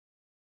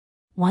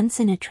Once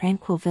in a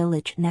tranquil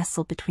village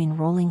nestled between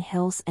rolling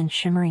hills and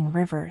shimmering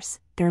rivers,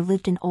 there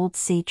lived an old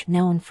sage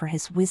known for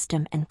his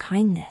wisdom and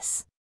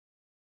kindness.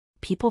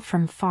 People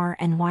from far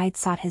and wide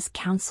sought his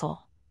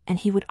counsel, and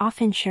he would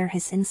often share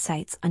his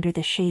insights under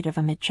the shade of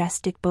a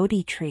majestic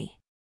Bodhi tree.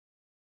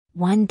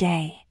 One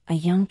day, a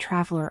young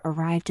traveler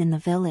arrived in the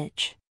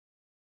village.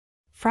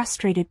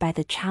 Frustrated by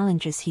the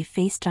challenges he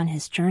faced on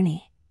his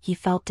journey, he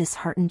felt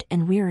disheartened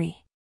and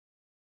weary.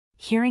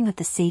 Hearing of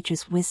the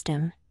sage's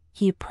wisdom,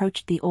 he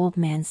approached the old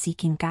man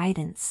seeking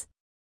guidance.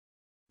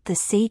 The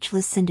sage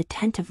listened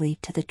attentively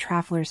to the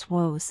traveler's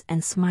woes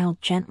and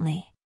smiled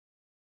gently.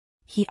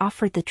 He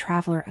offered the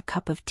traveler a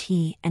cup of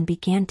tea and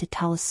began to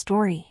tell a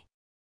story.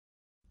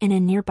 In a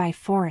nearby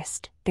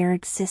forest, there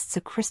exists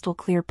a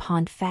crystal-clear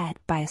pond fed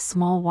by a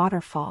small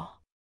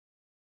waterfall.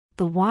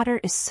 The water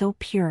is so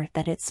pure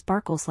that it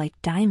sparkles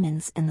like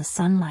diamonds in the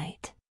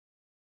sunlight.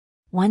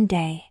 One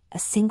day, a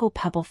single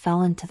pebble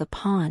fell into the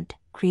pond,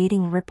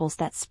 creating ripples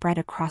that spread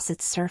across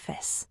its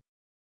surface.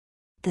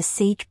 The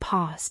sage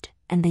paused,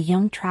 and the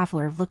young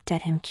traveler looked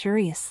at him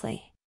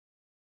curiously.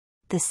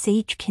 The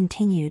sage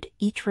continued,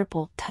 each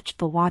ripple touched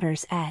the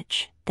water's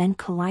edge, then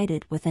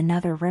collided with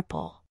another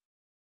ripple.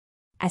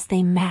 As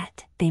they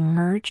met, they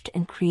merged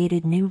and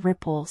created new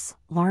ripples,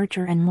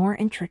 larger and more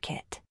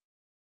intricate.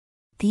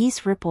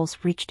 These ripples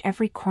reached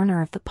every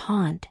corner of the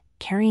pond,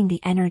 carrying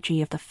the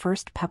energy of the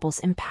first pebble's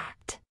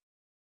impact.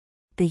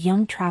 The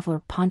young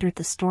traveler pondered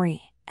the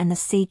story, and the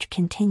sage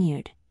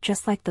continued,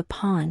 just like the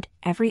pond,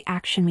 every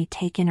action we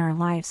take in our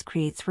lives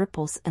creates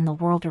ripples in the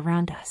world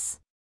around us.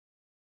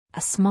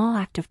 A small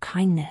act of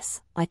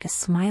kindness, like a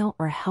smile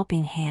or a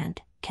helping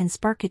hand, can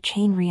spark a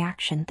chain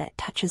reaction that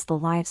touches the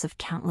lives of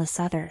countless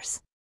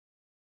others.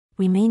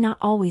 We may not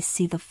always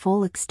see the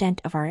full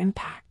extent of our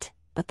impact,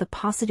 but the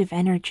positive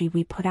energy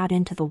we put out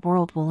into the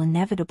world will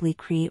inevitably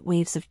create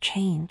waves of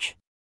change.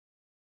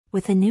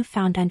 With a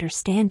newfound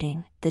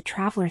understanding, the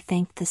traveler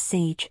thanked the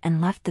sage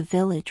and left the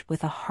village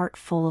with a heart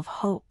full of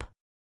hope.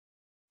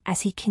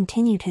 As he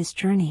continued his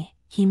journey,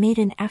 he made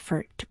an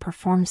effort to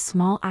perform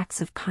small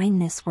acts of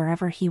kindness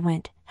wherever he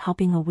went,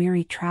 helping a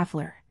weary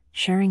traveler,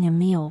 sharing a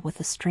meal with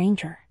a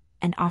stranger,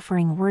 and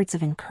offering words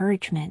of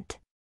encouragement.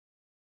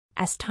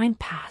 As time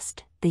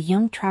passed, the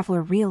young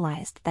traveler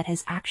realized that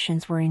his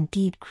actions were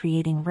indeed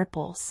creating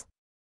ripples.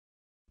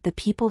 The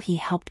people he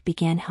helped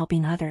began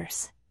helping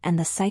others, and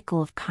the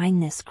cycle of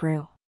kindness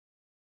grew.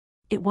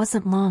 It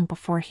wasn't long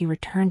before he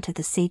returned to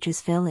the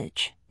sage's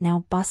village,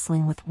 now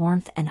bustling with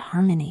warmth and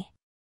harmony.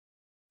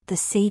 The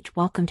sage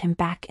welcomed him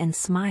back and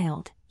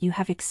smiled, "You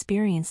have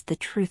experienced the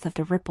truth of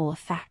the ripple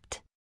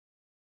effect.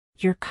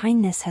 Your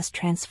kindness has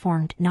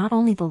transformed not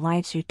only the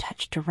lives you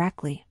touched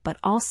directly but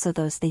also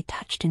those they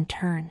touched in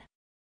turn.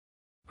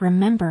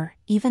 Remember,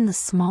 even the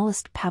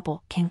smallest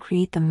pebble can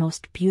create the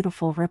most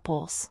beautiful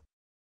ripples."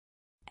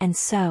 And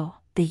so,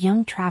 the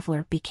young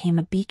traveler became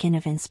a beacon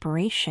of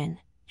inspiration,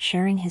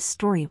 sharing his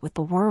story with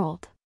the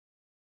world.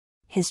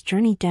 His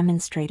journey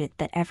demonstrated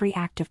that every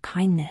act of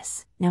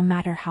kindness, no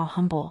matter how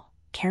humble,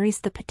 carries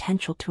the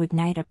potential to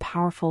ignite a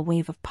powerful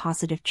wave of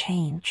positive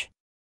change.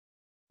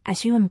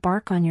 As you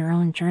embark on your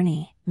own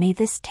journey, may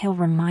this tale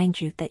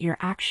remind you that your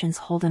actions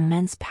hold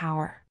immense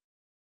power.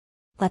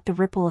 Let the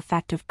ripple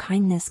effect of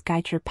kindness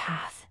guide your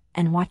path,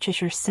 and watch as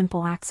your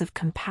simple acts of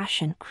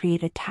compassion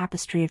create a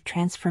tapestry of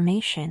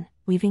transformation,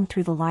 weaving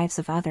through the lives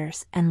of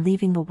others and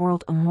leaving the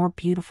world a more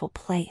beautiful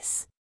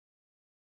place.